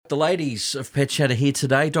The ladies of Pet Chat are here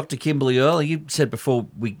today. Dr. Kimberley, Earl, you said before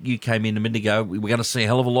you came in a minute ago, we're going to see a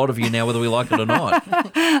hell of a lot of you now, whether we like it or not.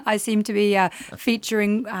 I seem to be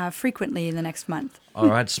featuring frequently in the next month. All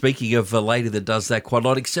right, speaking of a lady that does that quite a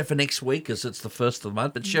lot, except for next week, as it's the first of the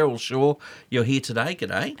month. But Cheryl Shaw, you're here today.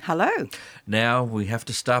 G'day. Hello. Now, we have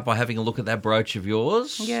to start by having a look at that brooch of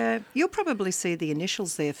yours. Yeah, you'll probably see the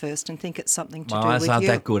initials there first and think it's something to My do eyes with aren't you.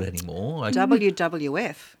 that good anymore.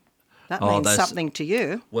 WWF. That means something to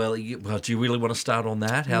you. Well, do you really want to start on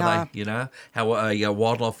that? How No. how a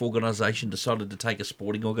wildlife organisation decided to take a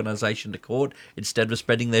sporting organisation to court instead of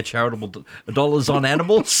spending their charitable dollars on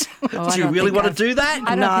animals? Do you really want to do that?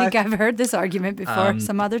 I don't think I've heard this argument before.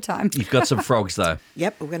 Some other time. You've got some frogs, though.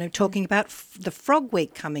 Yep, we're going to be talking about the Frog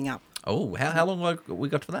Week coming up. Oh, how long have we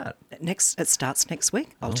got for that? It starts next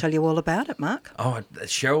week. I'll tell you all about it, Mark. Oh,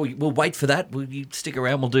 Cheryl, we'll wait for that. Will you stick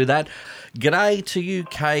around? We'll do that. G'day to you,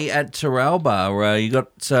 Kay at Terralba. You got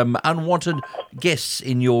some unwanted guests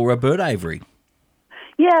in your bird aviary.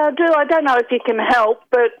 Yeah, I do. I don't know if you can help,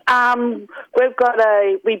 but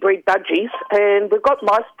we breed budgies, and we've got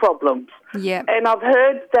mice problems. Yeah. And I've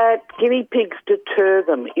heard that guinea pigs deter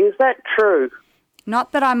them. Is that true?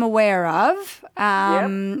 Not that I'm aware of. Yep.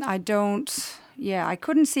 I don't. Yeah, I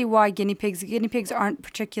couldn't see why guinea pigs aren't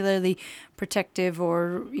particularly protective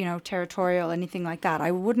or, territorial, anything like that.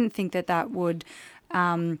 I wouldn't think that would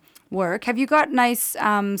work. Have you got nice,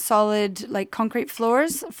 solid, concrete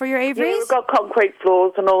floors for your aviaries? Yeah, we've got concrete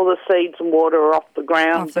floors and all the seeds and water are off the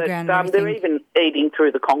ground. Off the ground and they're even eating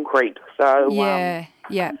through the concrete. So yeah.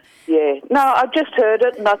 Yeah. No, I just heard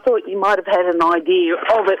it and I thought you might have had an idea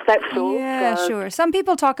of it, that's all. Yeah, sure. Some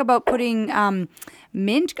people talk about putting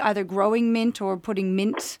mint, either growing mint or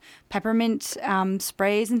putting peppermint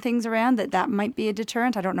sprays and things around, that might be a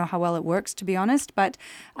deterrent. I don't know how well it works, to be honest, but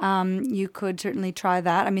you could certainly try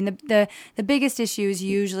that. I mean, the biggest issue is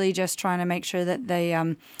usually just trying to make sure that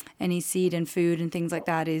they any seed and food and things like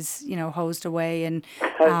that is, hosed away and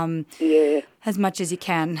as much as you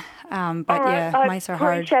can. But right, mice are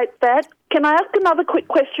hard. I appreciate that. Can I ask another quick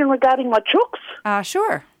question regarding my chooks?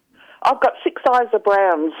 Sure. I've got 6 Isa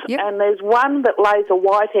Browns, and there's one that lays a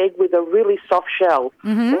white egg with a really soft shell.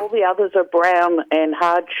 Mm-hmm. All the others are brown and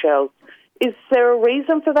hard shells. Is there a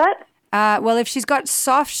reason for that? Well, if she's got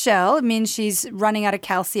soft shell, it means she's running out of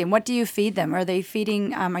calcium. What do you feed them? Are you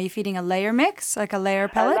feeding a layer mix, like a layer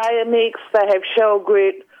pellet? A layer mix, they have shell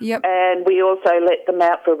grit, and we also let them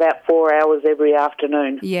out for about 4 hours every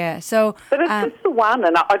afternoon. Yeah, so... But it's just the one,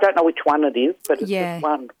 and I don't know which one it is, but it's just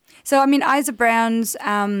one. So, I mean, Isa Browns,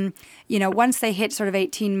 once they hit sort of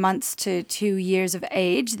 18 months to 2 years of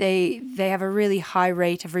age, they have a really high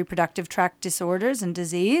rate of reproductive tract disorders and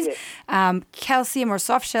disease. Yes. Calcium or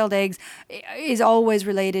soft-shelled eggs is always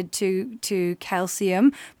related to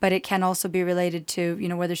calcium, but it can also be related to,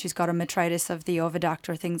 whether she's got a metritis of the oviduct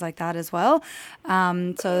or things like that as well.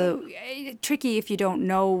 So tricky if you don't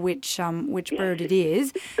know which bird it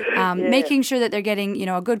is. Making sure that they're getting,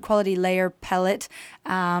 a good quality layer pellet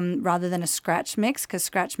rather than a scratch mix, because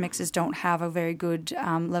scratch mixes don't have a very good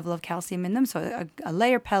level of calcium in them. So a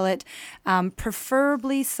layer pellet,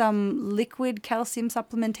 preferably some liquid calcium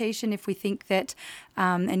supplementation. If we think that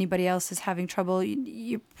anybody else is having trouble,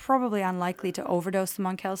 you're probably unlikely to overdose them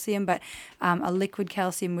on calcium, but a liquid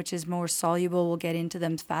calcium, which is more soluble, will get into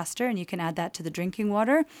them faster, and you can add that to the drinking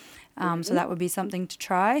water. So that would be something to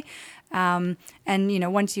try. And,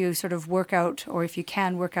 once you sort of work out, or if you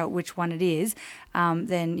can work out which one it is,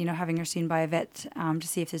 then, having her seen by a vet to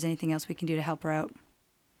see if there's anything else we can do to help her out.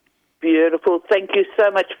 Beautiful. Thank you so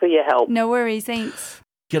much for your help. No worries. Thanks.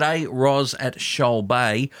 G'day, Roz at Shoal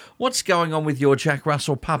Bay. What's going on with your Jack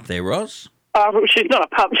Russell pup there, Roz? She's not a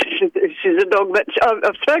pup. She's a dog. But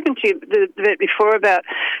I've spoken to the vet before about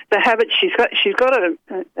the habit she's got. She's got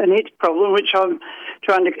an itch problem, which I'm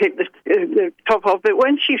trying to keep the top of. But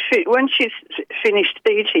when she's finished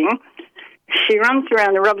eating, she runs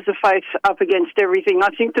around and rubs her face up against everything. I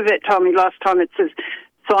think the vet told me last time it's a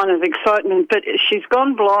sign of excitement. But she's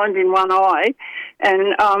gone blind in one eye,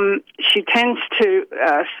 and she tends to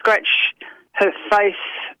scratch her face.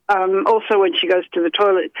 Also when she goes to the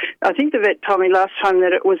toilet. I think the vet told me last time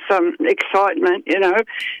that it was some excitement,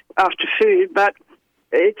 after food, but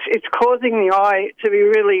it's causing the eye to be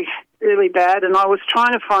really, really bad. And I was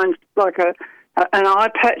trying to find like an eye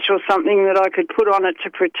patch or something that I could put on it to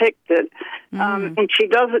protect it. And she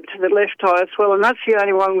does it to the left eye as well, and that's the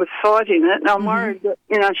only one with sight in it. And I'm worried that,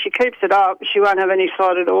 she keeps it up, she won't have any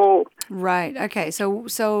sight at all. Right. Okay.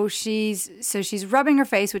 So she's rubbing her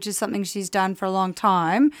face, which is something she's done for a long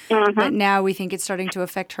time, but now we think it's starting to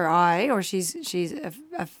affect her eye, or she's.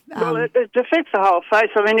 Well, it affects the whole face.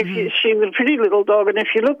 I mean, she was a pretty little dog, and if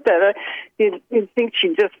you looked at her, you'd think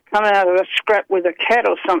she'd just come out of a scrap with a cat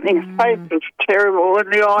or something. Her face was terrible,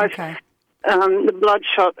 and the eyes, the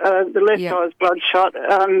bloodshot, the left eye's bloodshot,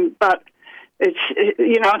 but it's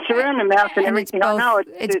around the mouth and everything. Both, I know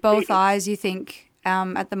it's both eyes. You think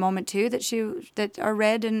at the moment too that are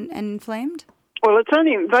red and inflamed. Well, it's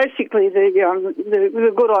only basically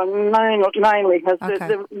the good eye mainly has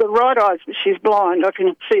the right eye. She's blind. I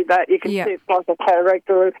can see that. You can see it's like a cataract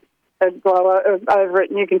or a glow over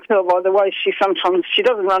it, and you can tell by the way she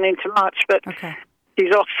doesn't run into much, but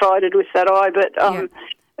she's off-sided with that eye. But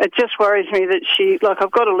it just worries me that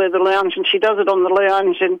I've got a leather lounge, and she does it on the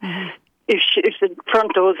lounge, and if the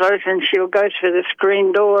front door's open, she'll go to the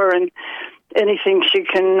screen door and anything she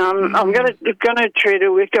can. I'm going to treat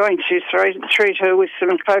her. We're going to treat her with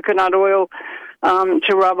some coconut oil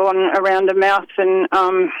to rub on around her mouth and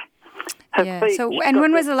her feet. So, and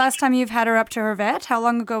when was the last time you've had her up to her vet? How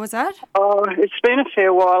long ago was that? Oh, it's been a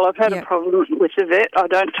fair while. I've had a problem with the vet. I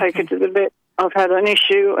don't take her to the vet. I've had an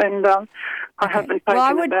issue, and I haven't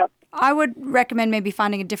taken it out. I would recommend maybe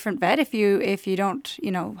finding a different vet if you don't,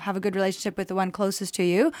 have a good relationship with the one closest to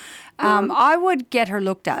you. I would get her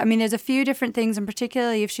looked at. I mean, there's a few different things, and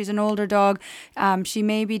particularly if she's an older dog, she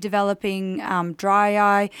may be developing dry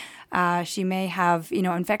eye. She may have,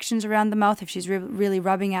 infections around the mouth if she's really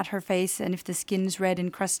rubbing at her face, and if the skin's red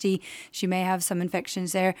and crusty, she may have some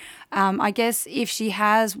infections there. I guess if she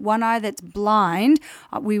has one eye that's blind,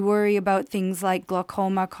 we worry about things like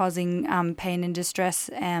glaucoma causing pain and distress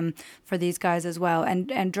for these guys as well.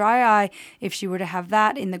 And dry eye, if she were to have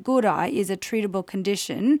that in the good eye, is a treatable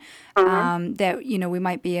condition that, we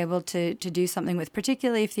might be able to do something with,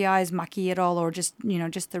 particularly if the eye is mucky at all or just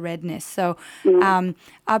the redness. So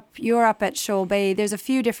you're up at Shoal Bay. There's a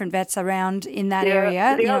few different vets around in that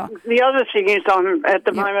area. The other thing is at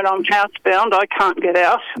the moment I'm housebound. I can't get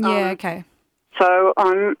out. Okay. So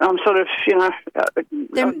I'm sort of,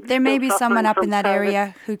 There may be someone up in that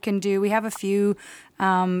area who can do. We have a few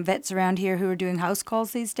vets around here who are doing house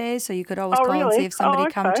calls these days, so you could always call and see if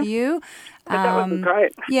somebody come to you. That would be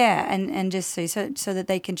great. Yeah, and just so that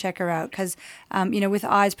they can check her out, because with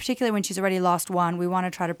eyes, particularly when she's already lost one, we want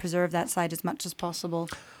to try to preserve that sight as much as possible.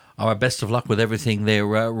 All right, best of luck with everything there,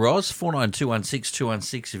 Roz.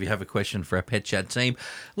 49216216 if you have a question for our Pet Chat team.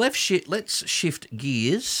 Let's shift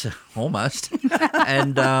gears, almost,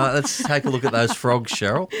 and let's take a look at those frogs,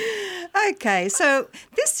 Cheryl. Okay, so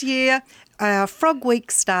this year our Frog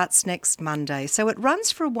Week starts next Monday, so it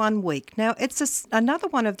runs for 1 week. Now, it's another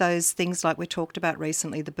one of those things like we talked about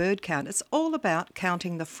recently, the bird count. It's all about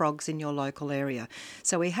counting the frogs in your local area.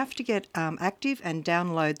 So we have to get active and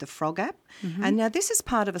download the Frog app. And now this is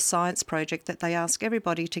part of a science project that they ask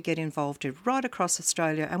everybody to get involved in right across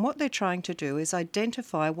Australia. And what they're trying to do is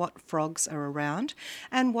identify what frogs are around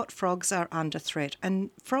and what frogs are under threat.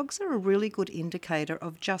 And frogs are a really good indicator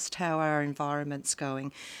of just how our environment's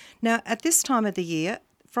going. Now, at this time of the year,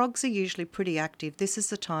 frogs are usually pretty active. This is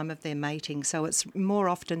the time of their mating, so it's more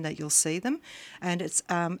often that you'll see them. And it's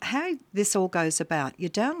how this all goes about. You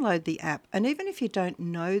download the app, and even if you don't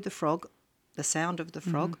know the frog, the sound of the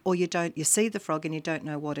frog, or you see the frog and you don't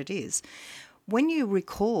know what it is, when you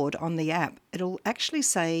record on the app, it'll actually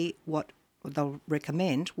say they'll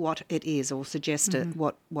recommend what it is or suggest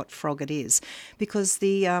what frog it is, because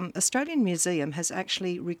the Australian Museum has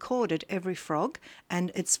actually recorded every frog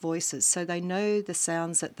and its voices, so they know the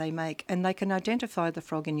sounds that they make, and they can identify the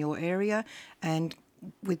frog in your area and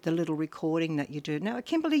with the little recording that you do. Now,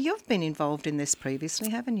 Kimberley, you've been involved in this previously,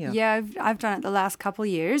 haven't you? Yeah, I've done it the last couple of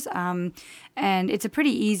years, and it's a pretty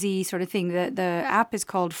easy sort of thing. The app is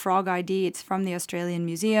called Frog ID. It's from the Australian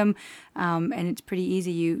Museum, and it's pretty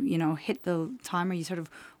easy. You hit the timer, you sort of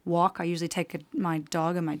walk. I usually take my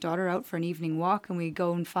dog and my daughter out for an evening walk, and we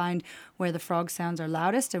go and find where the frog sounds are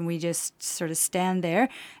loudest, and we just sort of stand there.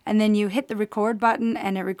 And then you hit the record button,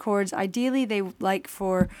 and it records. Ideally, they like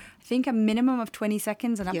for, I think, a minimum of 20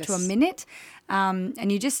 seconds and up to a minute.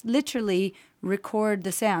 And you just literally record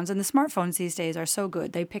the sounds. And the smartphones these days are so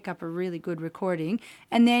good. They pick up a really good recording.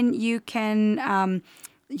 And then you can...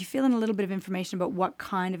 you fill in a little bit of information about what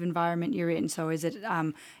kind of environment you're in. So is it,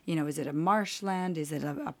 is it a marshland? Is it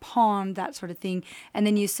a pond? That sort of thing. And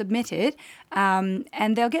then you submit it,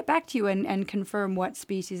 and they'll get back to you and confirm what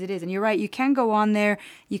species it is. And you're right, you can go on there,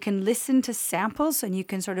 you can listen to samples, and you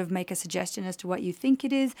can sort of make a suggestion as to what you think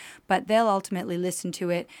it is, but they'll ultimately listen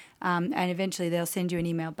to it. and eventually they'll send you an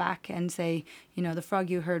email back and say, the frog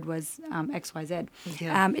you heard was XYZ.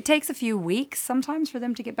 Yeah. It takes a few weeks sometimes for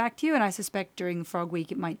them to get back to you, and I suspect during the frog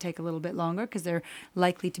week it might take a little bit longer because they're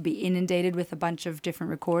likely to be inundated with a bunch of different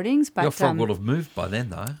recordings. But Your frog will have moved by then,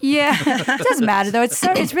 though. Yeah, it doesn't matter though.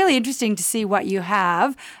 It's really interesting to see what you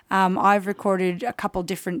have. I've recorded a couple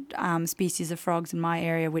different species of frogs in my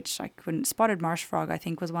area, which I couldn't. Spotted marsh frog, I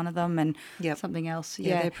think, was one of them, and something else.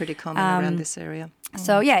 Yeah, they're pretty common around this area.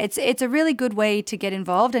 So yeah, it's a really good way to get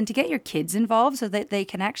involved and to get your kids involved so that they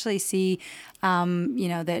can actually see,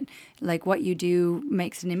 that like what you do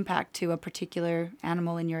makes an impact to a particular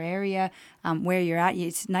animal in your area, where you're at.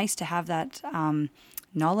 It's nice to have that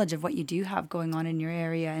knowledge of what you do have going on in your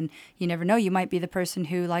area, and you never know, you might be the person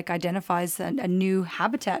who identifies a new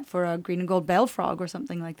habitat for a green and gold bell frog or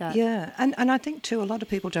something like that. Yeah, and I think too a lot of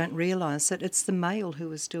people don't realise that it's the male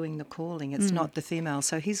who is doing the calling, it's not the female.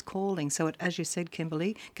 So he's calling, so as you said,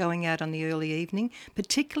 Kimberley, going out on the early evening,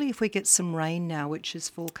 particularly if we get some rain now, which is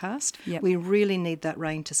forecast. Yep. We really need that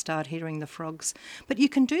rain to start hearing the frogs. But you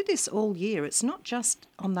can do this all year. It's not just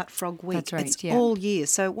on that frog week. That's right, it's yeah. all year.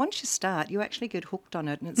 So once you start, you actually get hooked on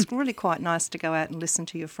it, and it's really quite nice to go out and listen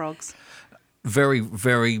to your frogs. Very,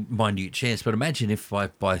 very minute chance, but imagine if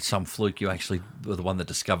by some fluke you actually were the one that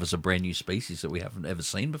discovers a brand new species that we haven't ever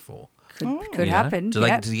seen before. Could happen. Do you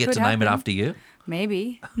get to name it after you?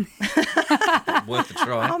 Maybe. Worth a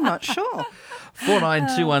try. I'm not sure.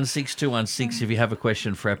 49216216 if you have a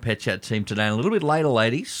question for our Pet Chat team today. And a little bit later,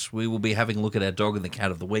 ladies, we will be having a look at our dog and the cat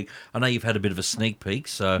of the week. I know you've had a bit of a sneak peek,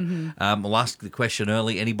 so we'll ask the question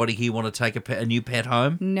early. Anybody here want to take a new pet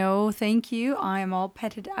home? No, thank you. I am all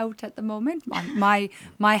petted out at the moment.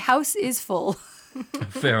 My house is full.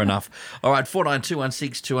 Fair enough. All right,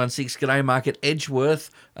 49216216. G'day, Mark at Edgeworth.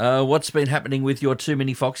 What's been happening with your too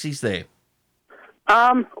many foxies there?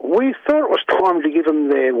 We thought it was time to give them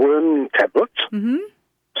their worm tablets. Mm-hmm.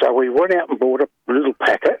 So we went out and bought a little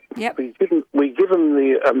packet. Yep. We give them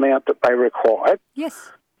the amount that they required.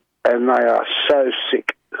 Yes. And they are so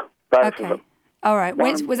sick, both of them. All right.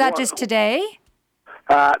 Was that just today?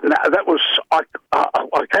 No, that was, I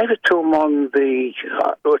gave it to them on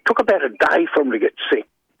it took about a day for them to get sick.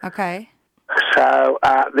 Okay. So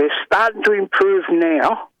they're starting to improve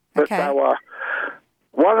now, but they were,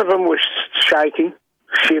 one of them was shaking,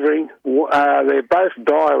 shivering. They're both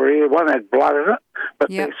diarrhea. One had blood in it, but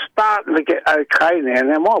they're starting to get okay now.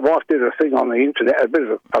 Now, my wife did a thing on the internet, a bit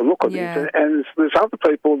of a look at the internet, and there's other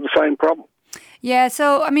people with the same problem. Yeah,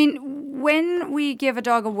 so, I mean, when we give a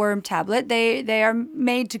dog a worm tablet, they are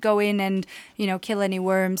made to go in and, kill any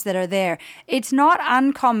worms that are there. It's not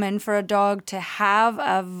uncommon for a dog to have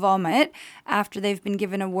a vomit after they've been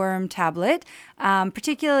given a worm tablet,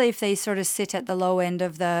 particularly if they sort of sit at the low end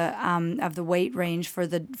of the weight range for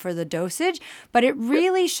the dosage. But it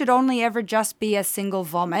really should only ever just be a single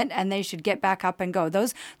vomit, and they should get back up and go.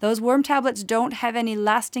 Those worm tablets don't have any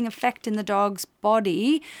lasting effect in the dog's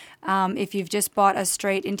body if you've just bought a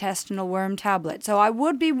straight intestinal worm tablet. So I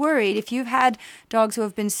would be worried if you've had dogs who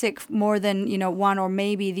have been sick more than one or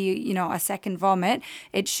maybe a second vomit.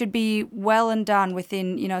 It should be well and done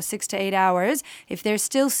within 6 to 8 hours. If they're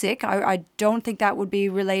still sick, I don't think that would be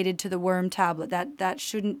related to the worm tablet. That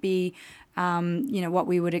shouldn't be what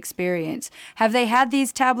we would experience. Have they had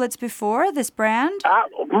these tablets before, this brand?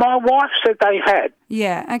 My wife said they had.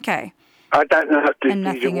 Yeah, okay. I don't know.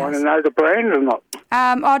 Did you want to know the brand or not?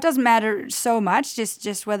 It doesn't matter so much,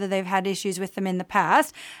 just whether they've had issues with them in the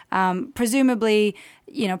past. Presumably,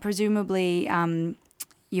 you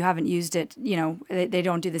haven't used it, they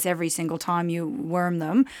don't do this every single time you worm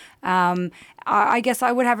them. I guess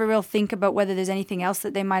I would have a real think about whether there's anything else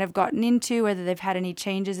that they might have gotten into, whether they've had any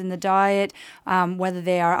changes in the diet, whether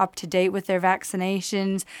they are up to date with their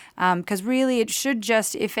vaccinations. Because really it should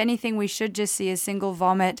just, if anything, we should just see a single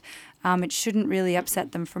vomit. It shouldn't really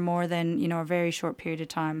upset them for more than, a very short period of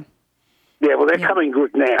time. Yeah, well, they're coming good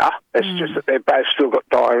now. It's just that they've both still got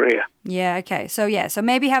diarrhea. Yeah, okay. So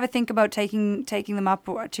maybe have a think about taking them up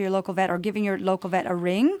to your local vet or giving your local vet a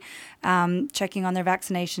ring, checking on their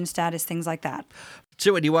vaccination status, things like that.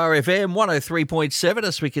 2NURFM 103.7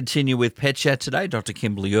 as we continue with Pet Chat today. Dr.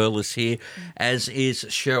 Kimberley Earl is here, as is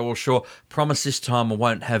Cheryl Shaw. Promise this time I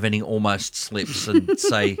won't have any almost slips and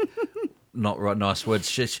say... not right, nice words.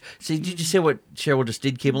 See, did you see what Cheryl just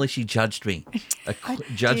did, Kimberley? She judged me.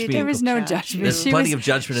 Judged me. There was no judgment. There's plenty of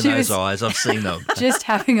judgment in those eyes. I've seen them. Just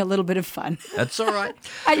having a little bit of fun. That's all right.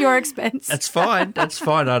 At your expense. That's fine.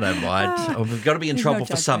 I don't mind. We've got to be in trouble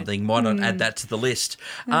for something. Why not add that to the list?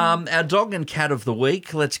 Our dog and cat of the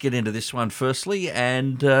week. Let's get into this one firstly.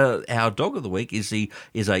 And our dog of the week is a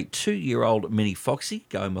 2-year-old mini foxy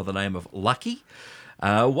going by the name of Lucky.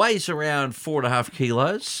 Weighs around 4.5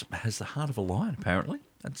 kilos. Has the heart of a lion, apparently.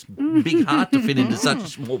 That's a big heart to fit into such a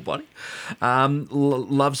small body.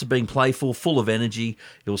 Loves being playful, full of energy.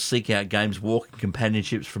 He'll seek out games, walking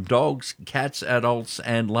companionships from dogs, cats, adults,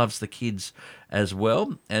 and loves the kids as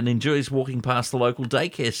well. And enjoys walking past the local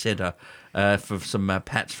daycare centre for some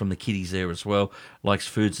pats from the kiddies there as well. Likes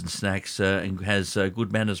foods and snacks and has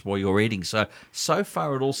good manners while you're eating. So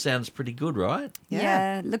far it all sounds pretty good, right?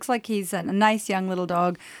 Yeah, looks like he's a nice young little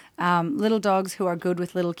dog. Little dogs who are good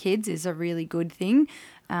with little kids is a really good thing.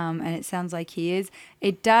 And it sounds like he is.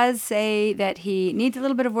 It does say that he needs a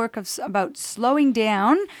little bit of work about slowing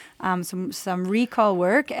down, some recall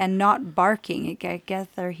work, and not barking. I guess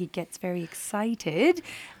he gets very excited,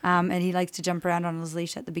 and he likes to jump around on his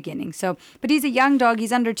leash at the beginning. But he's a young dog.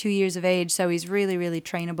 He's under 2 years of age, so he's really, really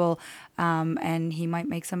trainable, and he might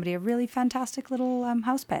make somebody a really fantastic little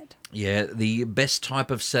house pet. Yeah, the best type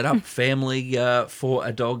of setup family for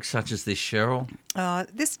a dog such as this, Cheryl.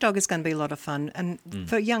 This dog is going to be a lot of fun. And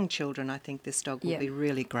for young children, I think this dog will be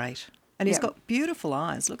really great. And he's got beautiful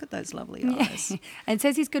eyes. Look at those lovely eyes. And it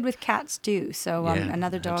says he's good with cats too. So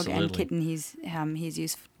another dog absolutely. and kitten, he's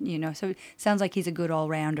used, so it sounds like he's a good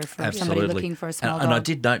all-rounder for somebody looking for a small dog. And I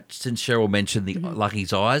did note, since Cheryl mentioned the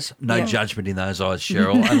Lucky's eyes, no judgment in those eyes,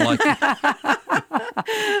 Cheryl.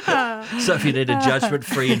 So if you need a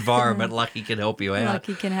judgment-free environment, Lucky can help you out.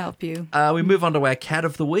 Lucky can help you. We move on to our cat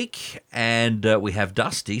of the week, and we have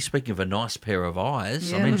Dusty. Speaking of a nice pair of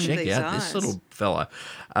eyes, check out this little fella.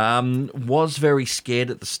 Was very scared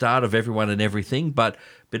at the start of everyone and everything, but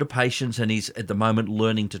bit of patience, and he's at the moment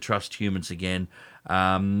learning to trust humans again.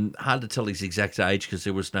 Hard to tell his exact age because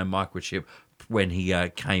there was no microchip when he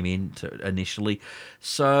came in initially.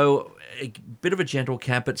 So a bit of a gentle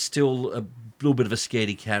cat, but still a little bit of a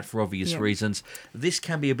scaredy cat for obvious reasons. This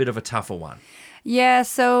can be a bit of a tougher one. Yeah,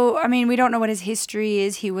 so, we don't know what his history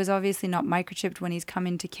is. He was obviously not microchipped when he's come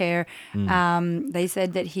into care. They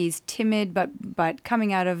said that he's timid, but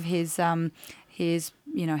coming out of his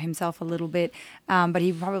himself a little bit, but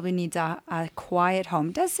he probably needs a quiet home.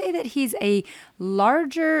 It does say that he's a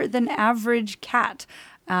larger than average cat.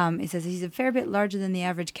 It says he's a fair bit larger than the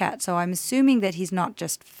average cat. So I'm assuming that he's not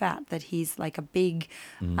just fat, that he's like a big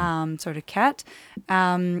sort of cat.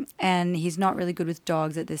 And he's not really good with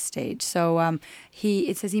dogs at this stage. So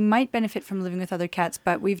it says he might benefit from living with other cats,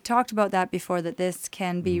 but we've talked about that before, that this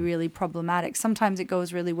can be really problematic. Sometimes it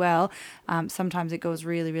goes really well. Sometimes it goes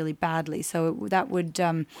really, really badly. So that would,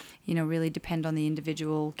 really depend on the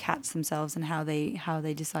individual cats themselves and how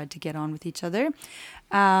they decide to get on with each other.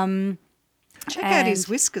 Check out his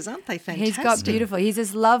whiskers, aren't they fantastic? He's got beautiful. He's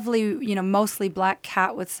this lovely, mostly black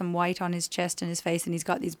cat with some white on his chest and his face, and he's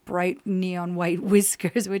got these bright neon white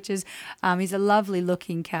whiskers, which is, he's a lovely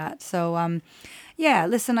looking cat. So,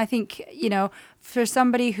 listen, I think, for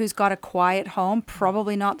somebody who's got a quiet home,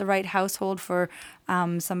 probably not the right household for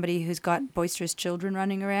somebody who's got boisterous children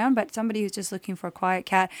running around, but somebody who's just looking for a quiet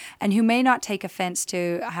cat and who may not take offense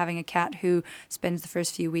to having a cat who spends the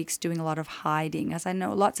first few weeks doing a lot of hiding. As I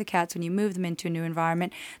know, lots of cats, when you move them into a new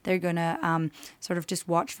environment, they're going to sort of just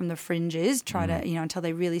watch from the fringes, try to, until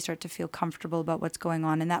they really start to feel comfortable about what's going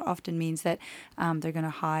on. And that often means that they're going to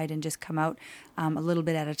hide and just come out a little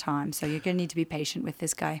bit at a time. So you're going to need to be patient with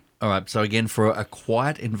this guy. All right, so again, for a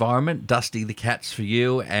quiet environment, Dusty the cat's for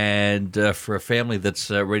you, and for a family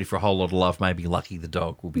that's ready for a whole lot of love, maybe Lucky the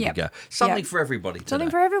dog will be the go. Something for everybody today.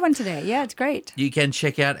 Something for everyone today. Yeah, it's great. You can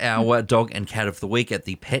check out our dog and cat of the week at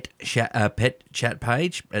the pet chat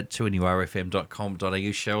page at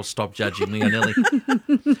 2NURFM.com.au. Cheryl, stop judging me. I nearly...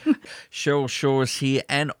 Cheryl Shaw is here,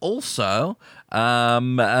 and also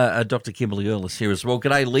Dr. Kimberley Earl is here as well.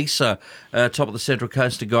 G'day, Lisa, top of the Central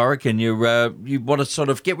Coast of Gorick, and you want to sort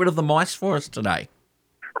of get rid of the mice for us today?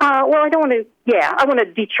 Well, I don't want to, I want to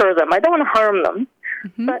deter them. I don't want to harm them.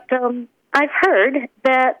 Mm-hmm. But I've heard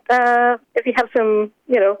that if you have some,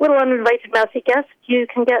 little uninvited mousy guests, you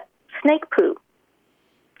can get snake poo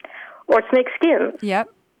or snake skins. Yep.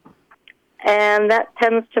 And that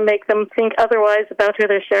tends to make them think otherwise about who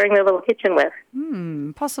they're sharing their little kitchen with.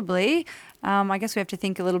 Possibly. I guess we have to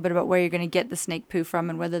think a little bit about where you're going to get the snake poo from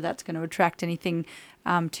and whether that's going to attract anything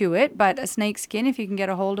to it. But a snake skin, if you can get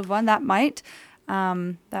a hold of one, that might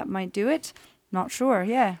do it. Not sure,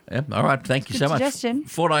 yeah. All right, thank you so much. Suggestion.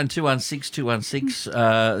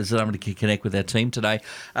 49216216 is the number to connect with our team today.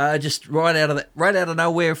 Just right out of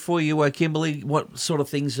nowhere for you, Kimberley, what sort of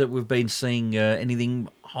things that we've been seeing, anything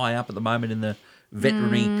high up at the moment in the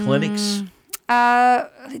veterinary clinics?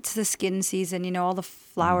 It's the skin season, all the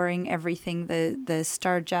flowering, everything, the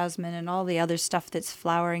star jasmine and all the other stuff that's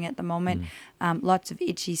flowering at the moment. Lots of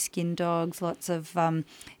itchy skin dogs, lots of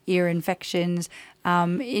ear infections,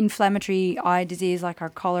 inflammatory eye disease like our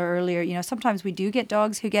caller earlier. Sometimes we do get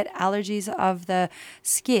dogs who get allergies of the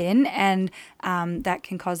skin, and that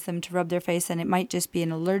can cause them to rub their face, and it might just be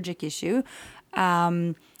an allergic issue.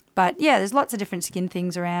 But yeah, there's lots of different skin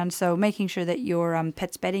things around. So making sure that your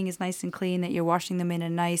pet's bedding is nice and clean, that you're washing them in a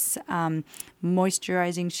nice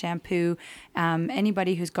moisturizing shampoo.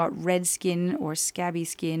 Anybody who's got red skin or scabby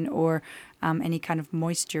skin or any kind of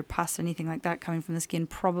moisture, pus, anything like that coming from the skin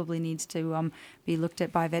probably needs to be looked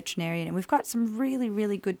at by a veterinarian. And we've got some really,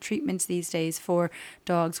 really good treatments these days for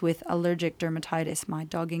dogs with allergic dermatitis, my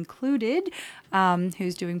dog included,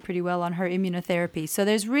 who's doing pretty well on her immunotherapy. So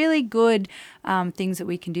there's really good things that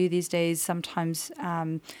we can do these days, sometimes,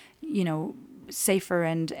 safer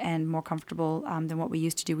and more comfortable than what we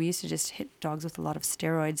used to do. We used to just hit dogs with a lot of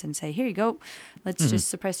steroids and say, here you go, let's just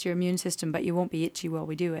suppress your immune system, but you won't be itchy while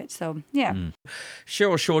we do it. So, yeah.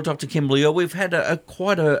 Cheryl Shaw, Dr. Kimberley, we've had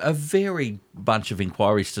quite a varied bunch of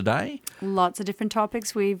inquiries today. Lots of different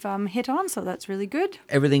topics we've hit on, so that's really good.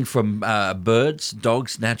 Everything from birds,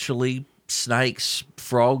 dogs naturally, snakes,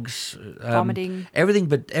 frogs, vomiting, everything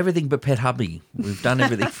but pet hubby. We've done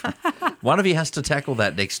everything. One of you has to tackle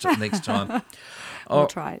that next time. We'll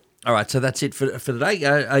try it. All right, so that's it for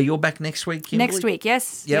today. You're back next week, Kimberley? Next week,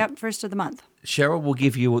 yes. Yep, first of the month. Cheryl, we'll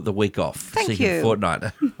give you the week off. Thank you. Fortnight.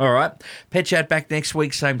 All right. Pet Chat back next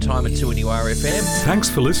week, same time at 2NURFM. Thanks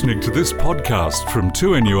for listening to this podcast from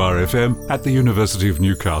 2NURFM at the University of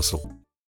Newcastle.